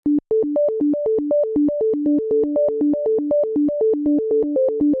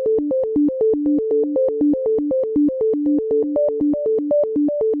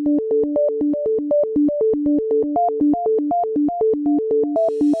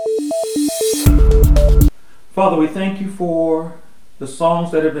Father, we thank you for the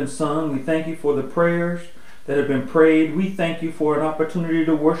songs that have been sung. We thank you for the prayers that have been prayed. We thank you for an opportunity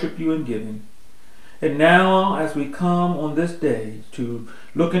to worship you in giving. And now, as we come on this day to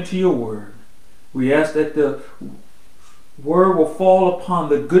look into your word, we ask that the word will fall upon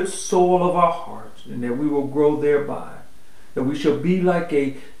the good soil of our hearts and that we will grow thereby. That we shall be like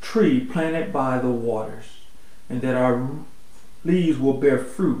a tree planted by the waters and that our leaves will bear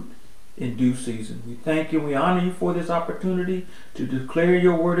fruit in due season. We thank you and we honor you for this opportunity to declare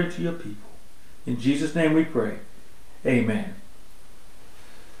your word into your people. In Jesus' name we pray. Amen.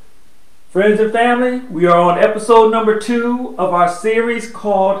 Friends and family, we are on episode number 2 of our series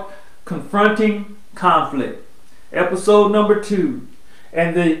called Confronting Conflict. Episode number 2.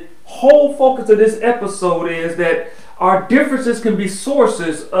 And the whole focus of this episode is that our differences can be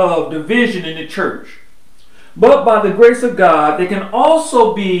sources of division in the church. But by the grace of God, they can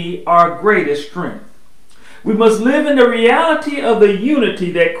also be our greatest strength. We must live in the reality of the unity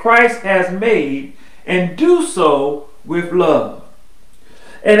that Christ has made and do so with love.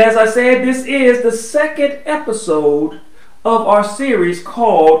 And as I said, this is the second episode of our series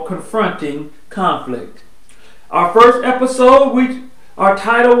called Confronting Conflict. Our first episode, our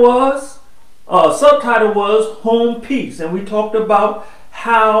subtitle was Home Peace, and we talked about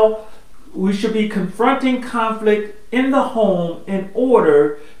how we should be confronting conflict in the home in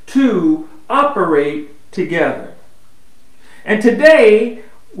order to operate together. And today,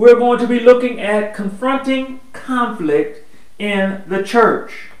 we're going to be looking at confronting conflict in the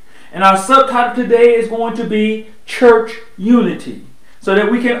church. And our subtitle today is going to be Church Unity, so that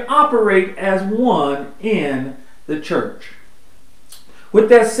we can operate as one in the church. With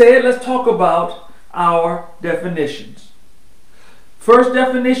that said, let's talk about our definitions. First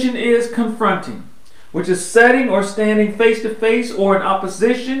definition is confronting, which is setting or standing face to face or in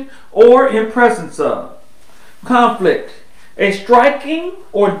opposition or in presence of. Conflict, a striking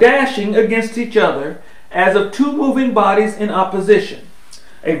or dashing against each other as of two moving bodies in opposition.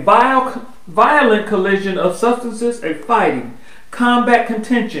 A violent collision of substances, a fighting, combat,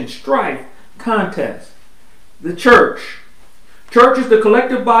 contention, strife, contest. The church. Church is the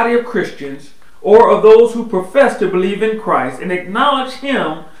collective body of Christians or of those who profess to believe in Christ and acknowledge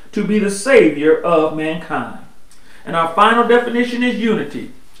Him to be the Savior of mankind. And our final definition is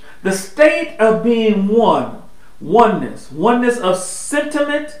unity. The state of being one, oneness of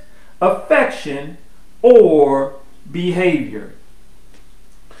sentiment, affection, or behavior.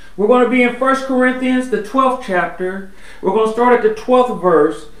 We're going to be in 1 Corinthians, the 12th chapter. We're going to start at the 12th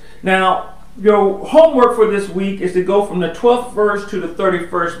verse. Now, your homework for this week is to go from the 12th verse to the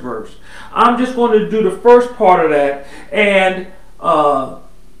 31st verse. I'm just going to do the first part of that. And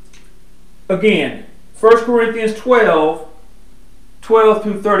again, 1 Corinthians 12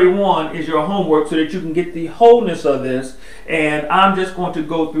 through 31 is your homework so that you can get the wholeness of this. And I'm just going to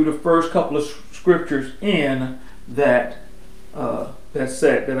go through the first couple of scriptures in that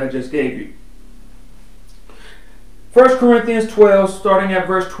set that I just gave you. 1 Corinthians 12, starting at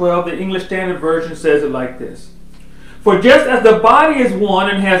verse 12, the English Standard Version says it like this. For just as the body is one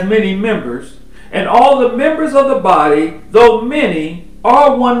and has many members, and all the members of the body, though many,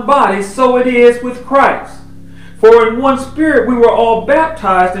 are one body, so it is with Christ. For in one Spirit we were all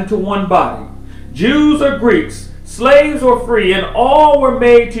baptized into one body, Jews or Greeks, slaves or free, and all were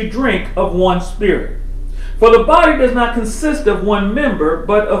made to drink of one Spirit. For the body does not consist of one member,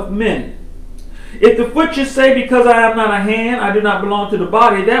 but of many. If the foot should say, because I am not a hand, I do not belong to the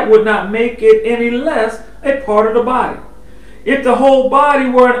body, that would not make it any less a part of the body. If the whole body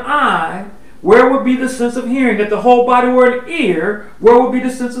were an eye, where would be the sense of hearing? If the whole body were an ear, where would be the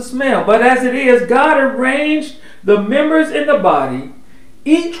sense of smell? But as it is, God arranged the members in the body,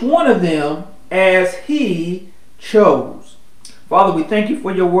 each one of them as He chose. Father, we thank you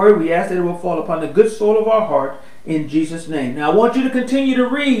for your word. We ask that it will fall upon the good soil of our heart in Jesus' name. Now, I want you to continue to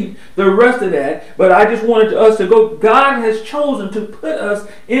read the rest of that, but I just wanted us to go. God has chosen to put us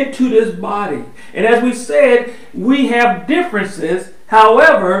into this body. And as we said, we have differences.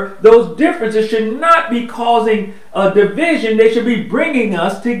 However, those differences should not be causing a division. They should be bringing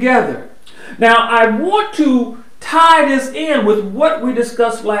us together. Now, I want to tie this in with what we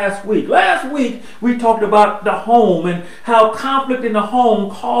discussed last week. Last week, we talked about the home and how conflict in the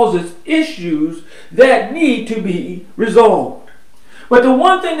home causes issues that need to be resolved. But the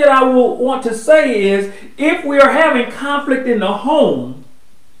one thing that I will want to say is, if we are having conflict in the home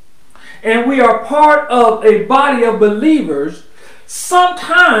and we are part of a body of believers,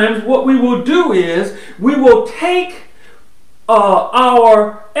 sometimes what we will do is we will take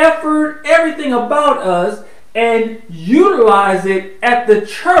our effort, everything about us, and utilize it at the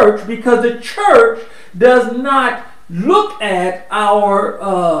church, because the church does not look at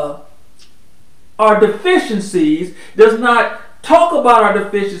our deficiencies, does not talk about our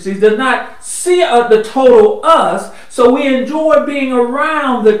deficiencies, does not see the total us. So we enjoy being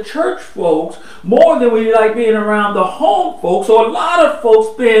around the church folks more than we like being around the home folks. So a lot of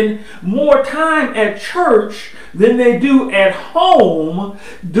folks spend more time at church than they do at home,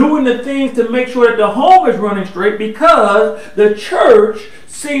 doing the things to make sure that the home is running straight, because the church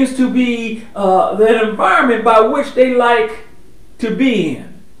seems to be the environment by which they like to be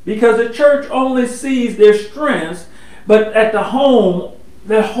in. Because the church only sees their strengths, but at the home,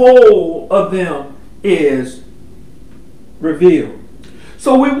 the whole of them is revealed.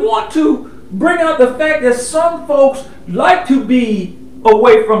 So we want to bring out the fact that some folks like to be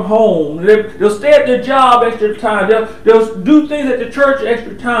away from home. They'll stay at their job extra time. They'll do things at the church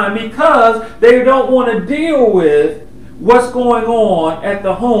extra time because they don't want to deal with what's going on at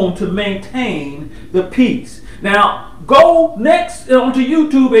the home to maintain the peace. Now, go next onto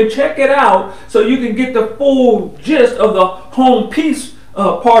YouTube and check it out so you can get the full gist of the home peace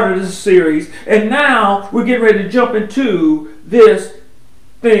part of this series. And now we're getting ready to jump into this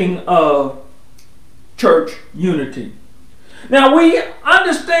thing of church unity. Now we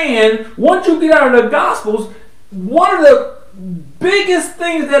understand, once you get out of the Gospels, one of the biggest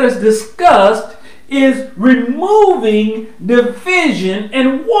things that is discussed is removing division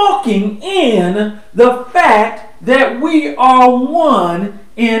and walking in the fact that we are one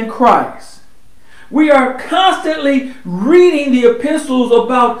in Christ. We are constantly reading the epistles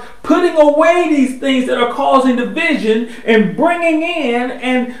about putting away these things that are causing division and bringing in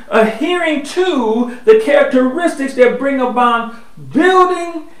and adhering to the characteristics that bring about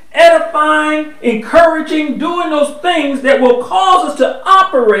building, edifying, encouraging, doing those things that will cause us to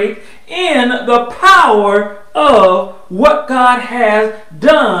operate in the power of what God has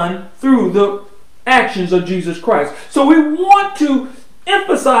done through the actions of Jesus Christ. So we want to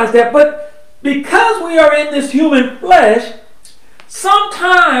emphasize that, but because we are in this human flesh,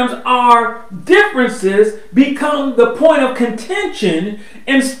 sometimes our differences become the point of contention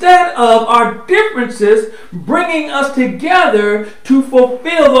instead of our differences bringing us together to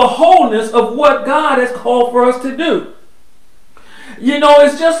fulfill the wholeness of what God has called for us to do. You know,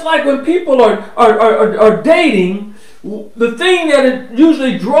 it's just like when people are dating, the thing that it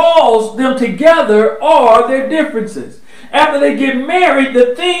usually draws them together are their differences. After they get married,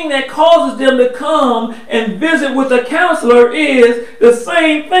 the thing that causes them to come and visit with a counselor is the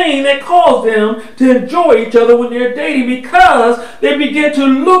same thing that caused them to enjoy each other when they're dating, because they begin to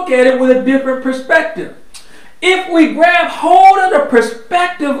look at it with a different perspective. If we grab hold of the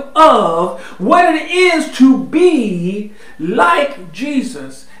perspective of what it is to be like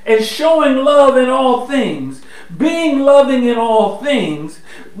Jesus and showing love in all things, being loving in all things,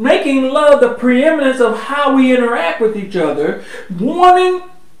 making love the preeminence of how we interact with each other, wanting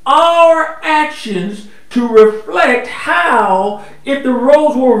our actions to reflect how, if the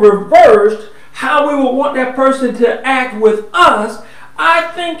roles were reversed, how we would want that person to act with us, I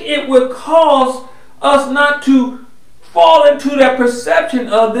think it would cause us not to fall into that perception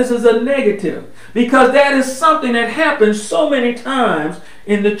of this is a negative, because that is something that happens so many times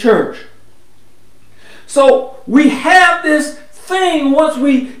in the church. So we have this thing once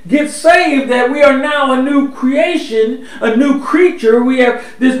we get saved that we are now a new creation, a new creature. We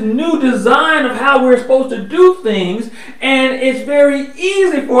have this new design of how we're supposed to do things, and it's very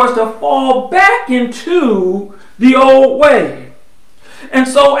easy for us to fall back into the old way. And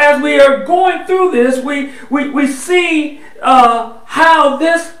so as we are going through this, we see how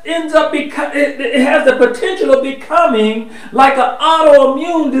this ends up it has the potential of becoming like an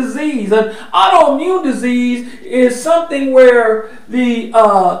autoimmune disease. An autoimmune disease is something where the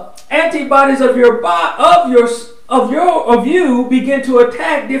antibodies of you begin to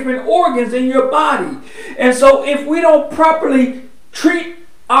attack different organs in your body. And so if we don't properly treat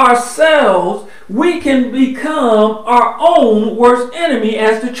ourselves, we can become our own worst enemy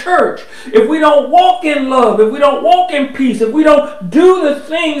as the church. If we don't walk in love, if we don't walk in peace, if we don't do the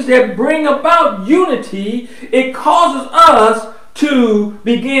things that bring about unity, it causes us to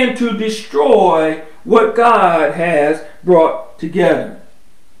begin to destroy what God has brought together.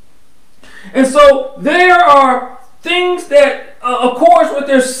 And so there are things that, of course, with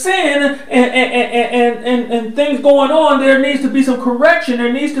their sin and things going on, there needs to be some correction.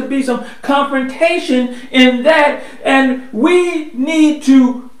 There needs to be some confrontation in that. And we need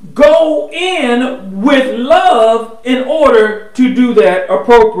to go in with love in order to do that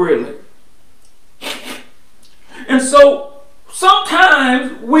appropriately. And so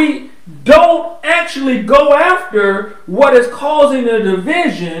sometimes we don't actually go after what is causing the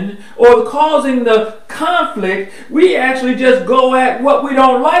division or causing the conflict. We actually just go at what we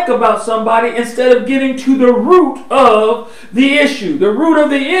don't like about somebody instead of getting to the root of the issue. The root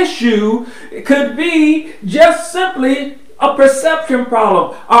of the issue could be just simply a perception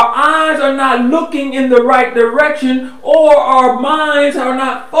problem. Our eyes are not looking in the right direction, or our minds are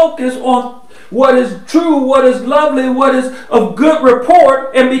not focused on what is true, what is lovely, what is of good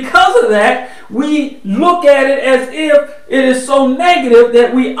report. And because of that, we look at it as if it is so negative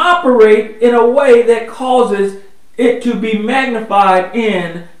that we operate in a way that causes it to be magnified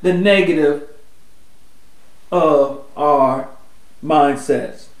in the negative of our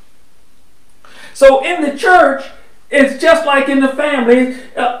mindsets. So in the church, it's just like in the family.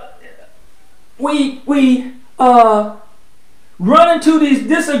 We run into these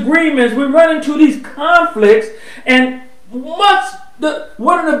disagreements, we run into these conflicts, and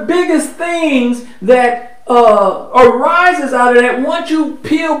one of the biggest things that arises out of that, once you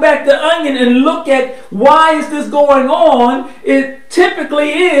peel back the onion and look at why is this going on, it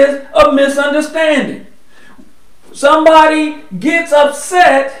typically is a misunderstanding. Somebody gets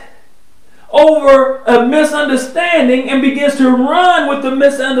upset over a misunderstanding and begins to run with the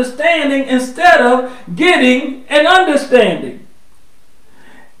misunderstanding instead of getting an understanding.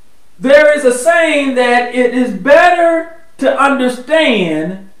 There is a saying that it is better to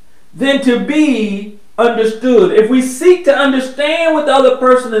understand than to be understood. If we seek to understand what the other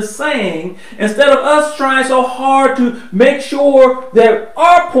person is saying, instead of us trying so hard to make sure that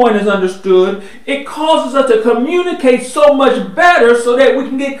our point is understood, it causes us to communicate so much better so that we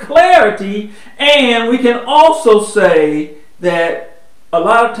can get clarity, and we can also say that a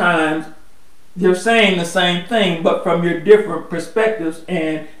lot of times you're saying the same thing, but from your different perspectives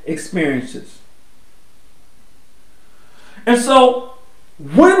and experiences. And so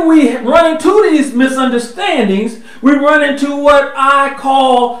when we run into these misunderstandings, we run into what I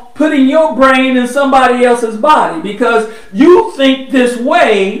call putting your brain in somebody else's body. Because you think this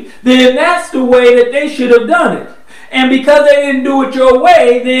way, then that's the way that they should have done it. And because they didn't do it your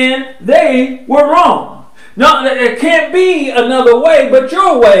way, then they were wrong. No, there can't be another way, but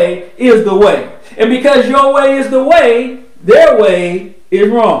your way is the way. And because your way is the way, their way is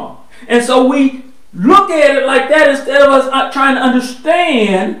wrong. And so we look at it like that instead of us trying to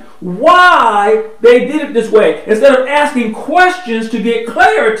understand why they did it this way. Instead of asking questions to get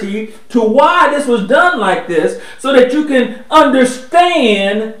clarity to why this was done like this, so that you can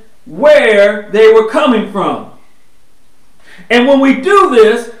understand where they were coming from. And when we do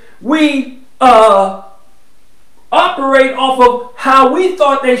this, we operate off of how we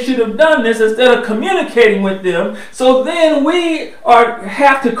thought they should have done this instead of communicating with them. So then we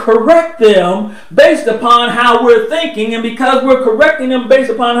have to correct them based upon how we're thinking. And because we're correcting them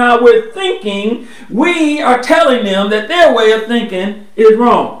based upon how we're thinking, we are telling them that their way of thinking is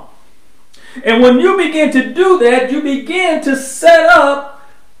wrong. And when you begin to do that, you begin to set up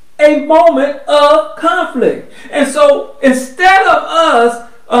a moment of conflict. And so instead of us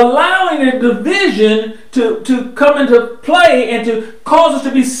allowing the division to come into play and to cause us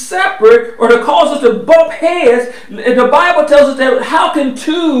to be separate or to cause us to bump heads, the Bible tells us that how can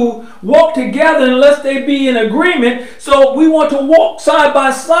two walk together unless they be in agreement? So we want to walk side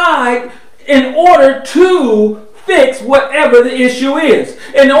by side in order to fix whatever the issue is.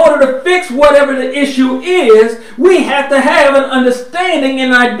 In order to fix whatever the issue is, we have to have an understanding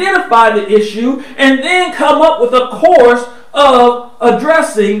and identify the issue, and then come up with a course of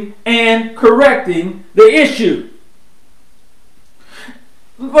addressing and correcting the issue.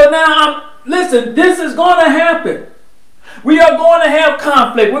 But now, listen, this is going to happen. We are going to have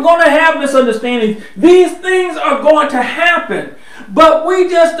conflict. We're going to have misunderstandings. These things are going to happen. But we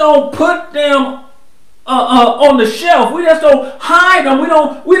just don't put them on the shelf. We just don't hide them.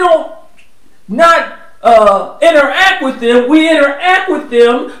 We don't not interact with them. We interact with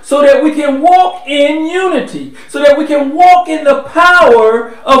them so that we can walk in unity, so that we can walk in the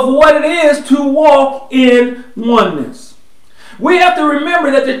power of what it is to walk in oneness. We have to remember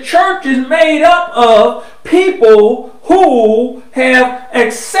that the church is made up of people who have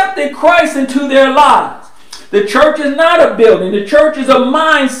accepted Christ into their lives. The church is not a building. The church is a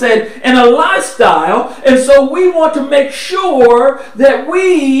mindset and a lifestyle. And so we want to make sure that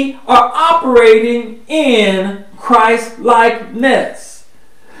we are operating in Christ-likeness.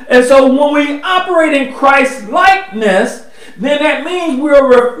 And so when we operate in Christ-likeness, then that means we're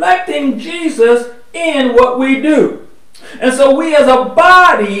reflecting Jesus in what we do. And so we as a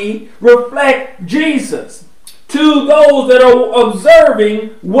body reflect Jesus to those that are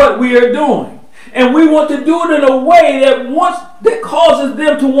observing what we are doing. And we want to do it in a way that causes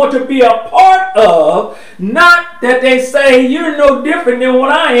them to want to be a part of, not that they say you're no different than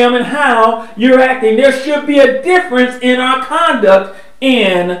what I am and how you're acting. There should be a difference in our conduct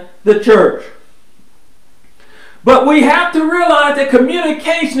in the church. But we have to realize that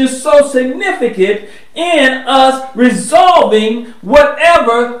communication is so significant in us resolving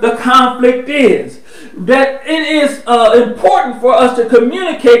whatever the conflict is. That it is important for us to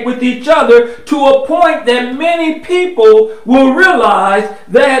communicate with each other to a point that many people will realize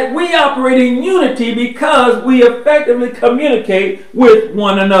that we operate in unity because we effectively communicate with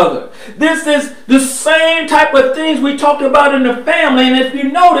one another. This is the same type of things we talked about in the family, and if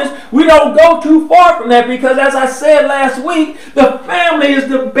you notice, we don't go too far from that because, as I said last week, the family is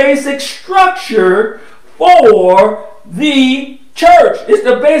the basic structure for the church. It's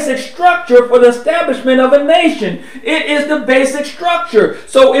the basic structure for the establishment of a nation. It is the basic structure.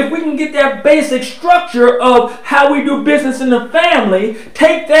 So if we can get that basic structure of how we do business in the family,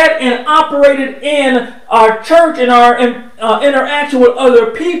 take that and operate it in our church and our interaction with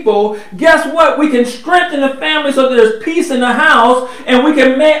other people, guess what? We can strengthen the family so that there's peace in the house, and we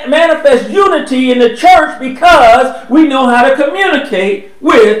can manifest unity in the church because we know how to communicate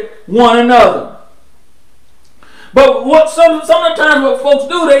with one another. But sometimes what folks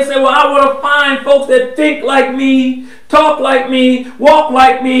do, they say, well, I want to find folks that think like me, talk like me, walk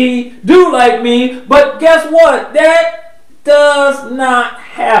like me, do like me. But guess what? That does not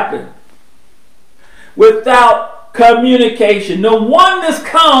happen without communication. The oneness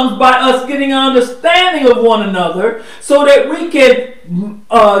comes by us getting an understanding of one another so that we can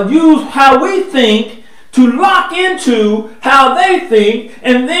use how we think to lock into how they think,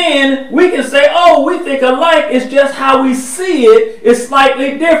 and then we can say, oh, we think alike, it's just how we see it is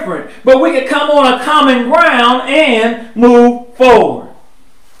slightly different. But we can come on a common ground and move forward.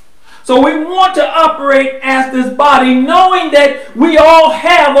 So we want to operate as this body, knowing that we all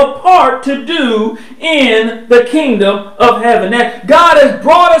have a part to do in the kingdom of heaven. That God has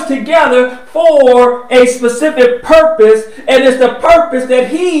brought us together for a specific purpose, and it's the purpose that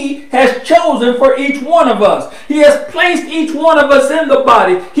He has chosen for each one of us. He has placed each one of us in the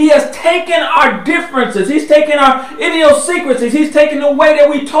body. He has taken our differences. He's taken our idiosyncrasies. He's taken the way that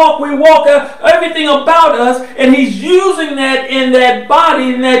we talk, we walk, everything about us, and He's using that in that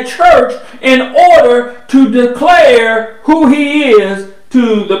body, in that church, in order to declare who He is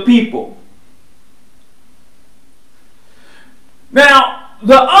to the people. Now,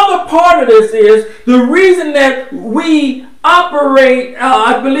 the other part of this is the reason that we operate.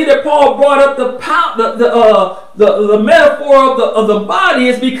 I believe that Paul brought up the metaphor of the body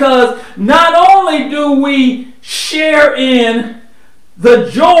is because not only do we share in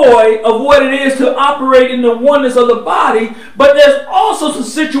the joy of what it is to operate in the oneness of the body, but there's also some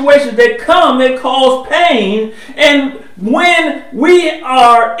situations that come that cause pain. And when we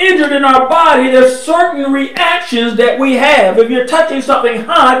are injured in our body, there's certain reactions that we have. If you're touching something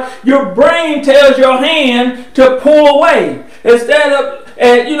hot, your brain tells your hand to pull away. Instead of,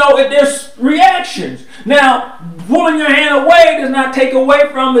 there's reactions. Now, pulling your hand away does not take away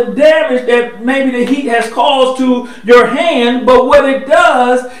from the damage that maybe the heat has caused to your hand, but what it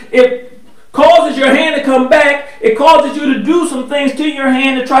does, it causes your hand to come back. It causes you to do some things to your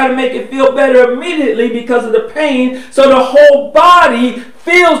hand to try to make it feel better immediately because of the pain. So the whole body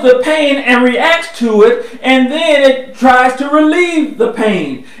feels the pain and reacts to it, and then it tries to relieve the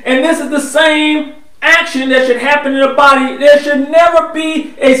pain. And this is the same action that should happen in the body. There should never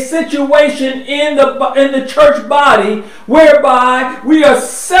be a situation in the church body whereby we are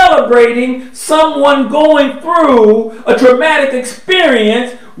celebrating someone going through a traumatic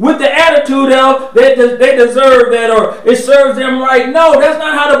experience with the attitude of they deserve that or it serves them right. No, that's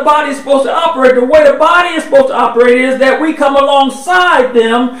not how the body is supposed to operate. The way the body is supposed to operate is that we come alongside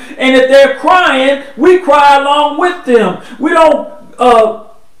them, and if they're crying, we cry along with them. We don't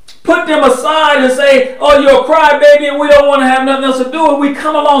put them aside and say, oh, you're a crybaby and we don't want to have nothing else to do with it. We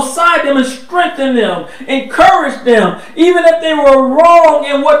come alongside them and strengthen them, encourage them. Even if they were wrong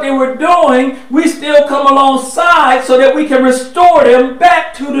in what they were doing, we still come alongside so that we can restore them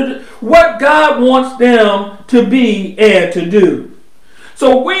back to what God wants them to be and to do.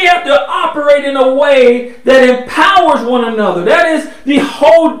 So we have to operate in a way that empowers one another. That is the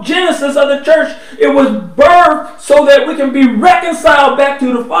whole genesis of the church. It was birthed so that we can be reconciled back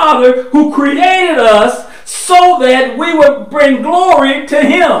to the Father who created us so that we would bring glory to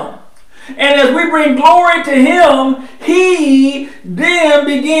Him. And as we bring glory to Him, He then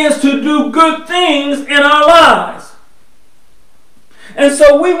begins to do good things in our lives. And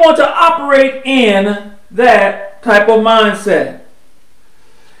so we want to operate in that type of mindset.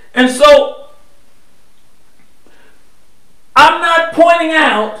 And so I'm not pointing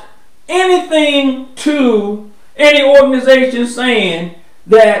out anything to any organization saying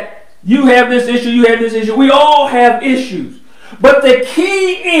that you have this issue, you have this issue. We all have issues. But the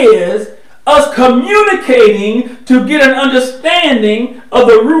key is us communicating to get an understanding of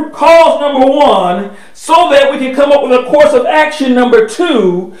the root cause, number one, so that we can come up with a course of action, number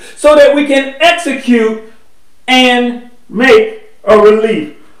two, so that we can execute and make a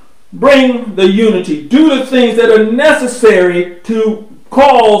relief. Bring the unity. Do the things that are necessary to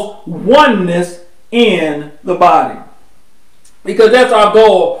cause oneness in the body. Because that's our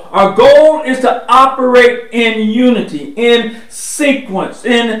goal. Our goal is to operate in unity, in sequence,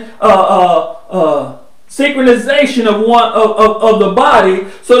 in synchronization of the body,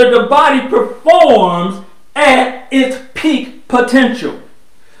 so that the body performs at its peak potential.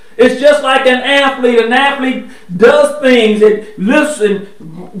 It's just like an athlete. An athlete does things, it lifts and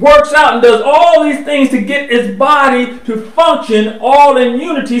works out and does all these things to get its body to function all in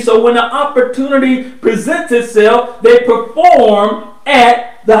unity. So when the opportunity presents itself, they perform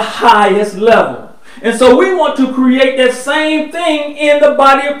at the highest level. And so we want to create that same thing in the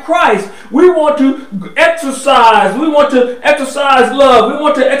body of Christ. We want to exercise. We want to exercise love. We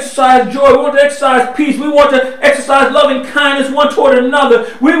want to exercise joy. We want to exercise peace. We want to exercise loving kindness one toward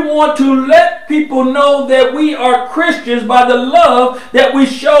another. We want to let people know that we are Christians by the love that we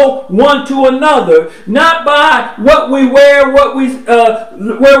show one to another. Not by what we wear, where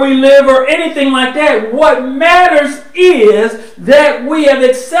we live, or anything like that. What matters is that we have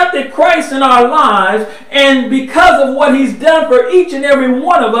accepted Christ in our lives, and because of what he's done for each and every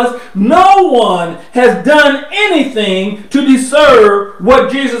one of us, no one has done anything to deserve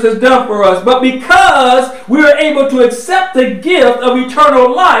what Jesus has done for us. But because we are able to accept the gift of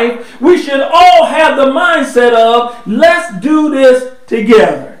eternal life, we should all have the mindset of, let's do this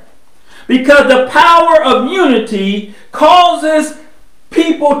together. Because the power of unity causes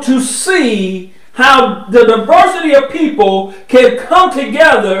people to see how the diversity of people can come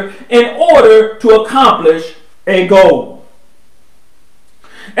together in order to accomplish a goal.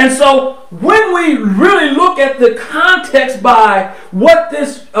 And so when we really look at the context by what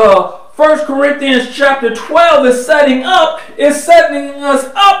this 1 Corinthians chapter 12 is setting up, is setting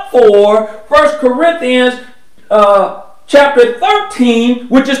us up for 1 Corinthians chapter 13,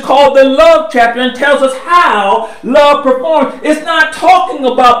 which is called the love chapter, and tells us how love performs. It's not talking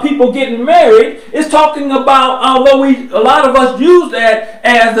about people getting married. It's talking about, although a lot of us use that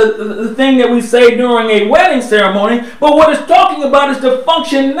as the thing that we say during a wedding ceremony, but what it's talking about is the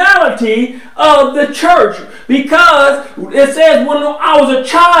functionality of the church. Because it says, when I was a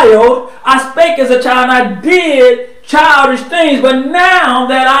child, I spake as a child, and I did childish things, but now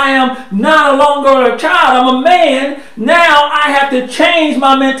that I am no longer a child, I'm a man, now I have to change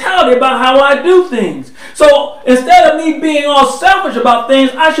my mentality about how I do things. So instead of me being all selfish about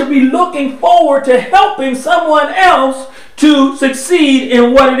things, I should be looking forward to helping someone else to succeed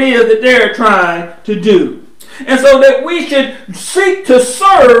in what it is that they're trying to do. And so that we should seek to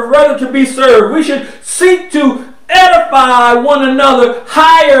serve rather to be served. We should seek to edify one another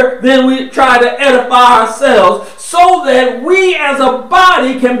higher than we try to edify ourselves, so that we as a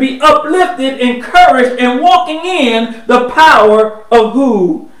body can be uplifted, encouraged, and walking in the power of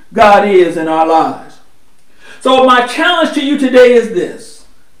who God is in our lives. So my challenge to you today is this: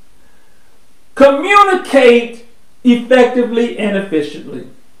 communicate effectively and efficiently.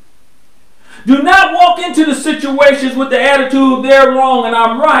 Do not walk into the situations with the attitude, they're wrong and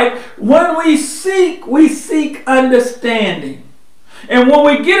I'm right. When we seek understanding. And when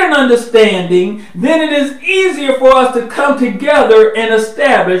we get an understanding, then it is easier for us to come together and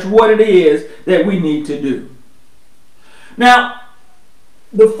establish what it is that we need to do. Now,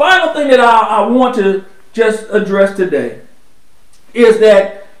 the final thing that I want to just address today is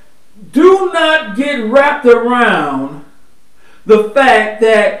that do not get wrapped around the fact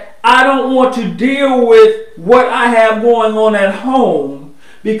that I don't want to deal with what I have going on at home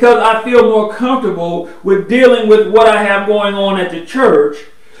because I feel more comfortable with dealing with what I have going on at the church,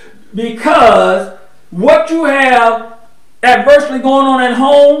 because what you have adversely going on at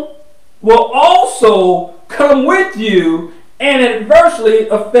home will also come with you and adversely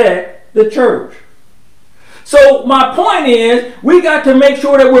affect the church. So my point is, we got to make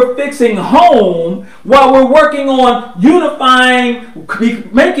sure that we're fixing home while we're working on unifying,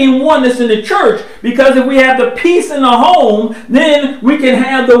 making oneness in the church. Because if we have the peace in the home, then we can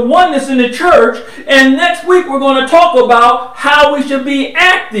have the oneness in the church. And next week we're going to talk about how we should be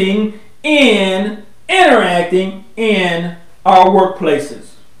interacting in our workplaces.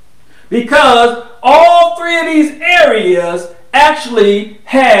 Because all three of these areas actually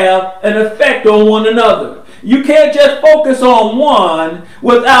have an effect on one another. You can't just focus on one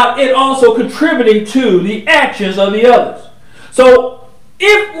without it also contributing to the actions of the others. So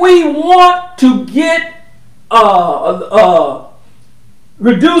if we want to get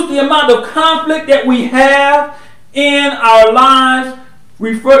reduce the amount of conflict that we have in our lives,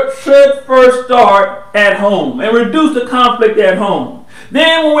 we should first start at home and reduce the conflict at home.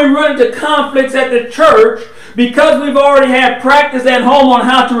 Then when we run into conflicts at the church, because we've already had practice at home on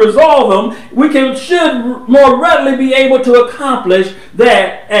how to resolve them, we should more readily be able to accomplish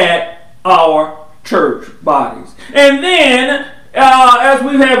that at our church bodies. And then, as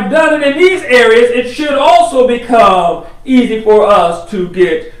we have done it in these areas, it should also become easy for us to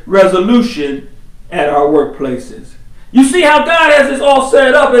get resolution at our workplaces. You see how God has this all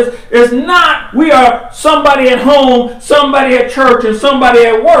set up. It's not we are somebody at home, somebody at church, and somebody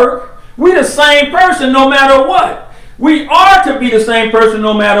at work. We're the same person no matter what. We are to be the same person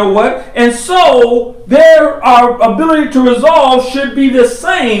no matter what. And so our ability to resolve should be the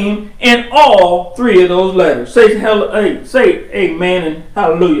same in all three of those letters. Say amen and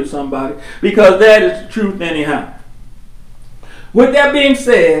hallelujah, somebody. Because that is the truth anyhow. With that being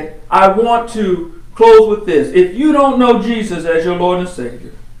said, I want to close with this. If you don't know Jesus as your Lord and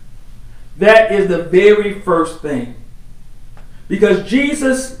Savior, that is the very first thing. Because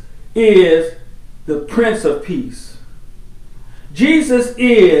Jesus is the Prince of Peace. Jesus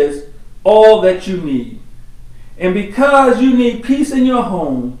is all that you need. And because you need peace in your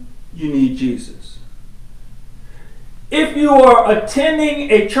home, you need Jesus. If you are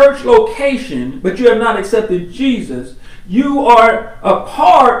attending a church location, but you have not accepted Jesus, you are a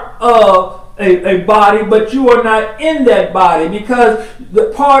part of a body, but you are not in that body, because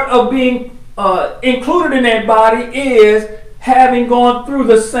the part of being included in that body is having gone through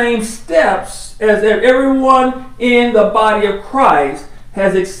the same steps as everyone in the body of Christ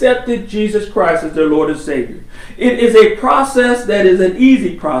has accepted Jesus Christ as their Lord and Savior. It is a process that is an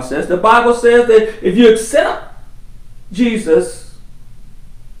easy process. The Bible says that if you accept Jesus,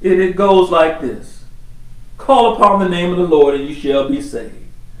 it goes like this. Call upon the name of the Lord and you shall be saved.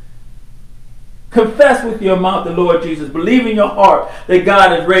 Confess with your mouth the Lord Jesus. Believe in your heart that God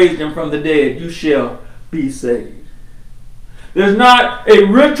has raised him from the dead. You shall be saved. There's not a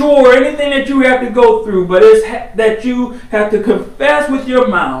ritual or anything that you have to go through, but it's that you have to confess with your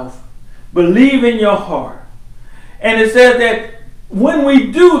mouth, believe in your heart. And it says that when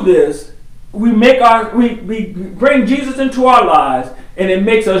we do this, we bring Jesus into our lives, and it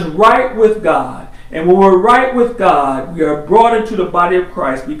makes us right with God. And when we're right with God, we are brought into the body of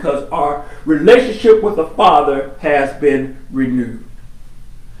Christ because our relationship with the Father has been renewed.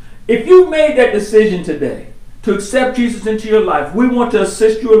 If you made that decision today to accept Jesus into your life, we want to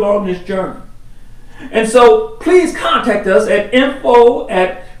assist you along this journey. And so please contact us at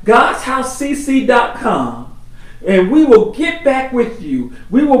info@godshousecc.com, and we will get back with you.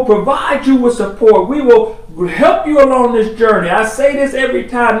 We will provide you with support. We will help you along this journey. I say this every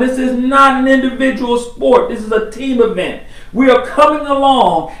time. This is not an individual sport. This is a team event. We are coming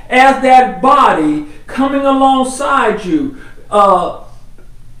along as that body, coming alongside you,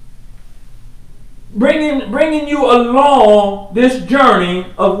 bringing you along this journey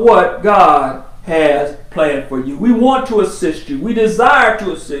of what God has planned for you. We want to assist you. We desire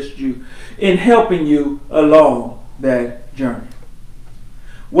to assist you in helping you along that journey.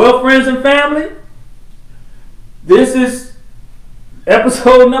 Well, friends and family, this is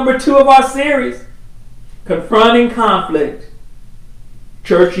episode number 2 of our series, Confronting Conflict,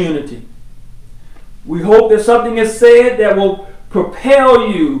 Church Unity. We hope that something is said that will propel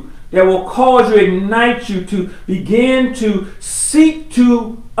you, that will cause you, ignite you to begin to seek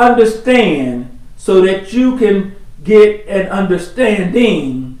to understand, so that you can get an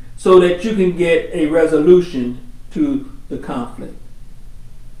understanding, so that you can get a resolution to the conflict.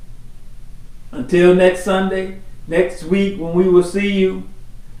 Until next Sunday, next week when we will see you,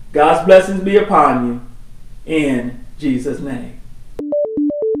 God's blessings be upon you in Jesus' name.